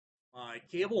My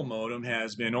cable modem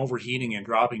has been overheating and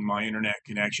dropping my internet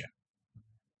connection.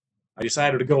 I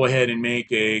decided to go ahead and make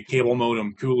a cable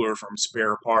modem cooler from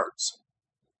spare parts.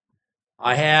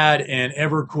 I had an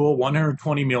Evercool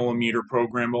 120 millimeter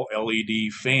programmable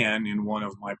LED fan in one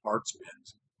of my parts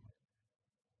bins.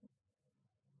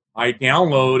 I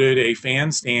downloaded a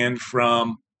fan stand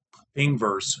from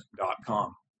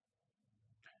Thingiverse.com.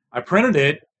 I printed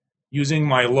it using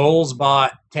my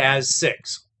Lulzbot Taz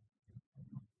 6.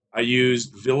 I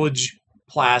used Village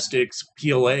Plastics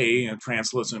PLA in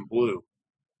translucent blue.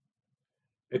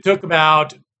 It took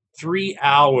about 3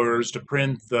 hours to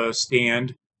print the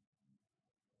stand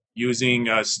using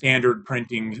standard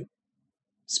printing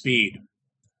speed.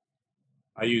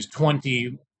 I used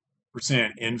 20%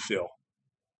 infill.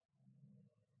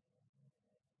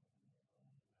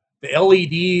 The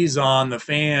LEDs on the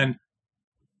fan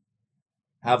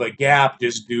have a gap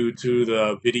just due to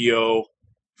the video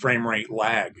frame rate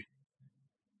lag.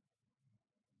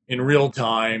 In real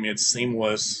time, it's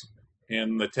seamless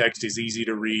and the text is easy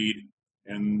to read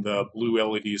and the blue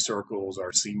LED circles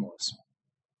are seamless.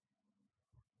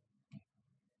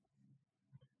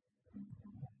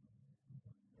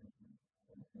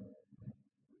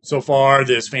 So far,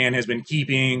 this fan has been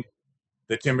keeping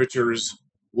the temperatures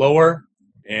lower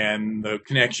and the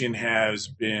connection has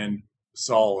been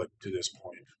solid to this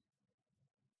point.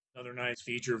 Another nice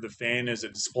feature of the fan is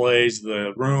it displays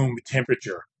the room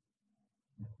temperature.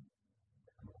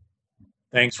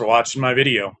 Thanks for watching my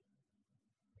video.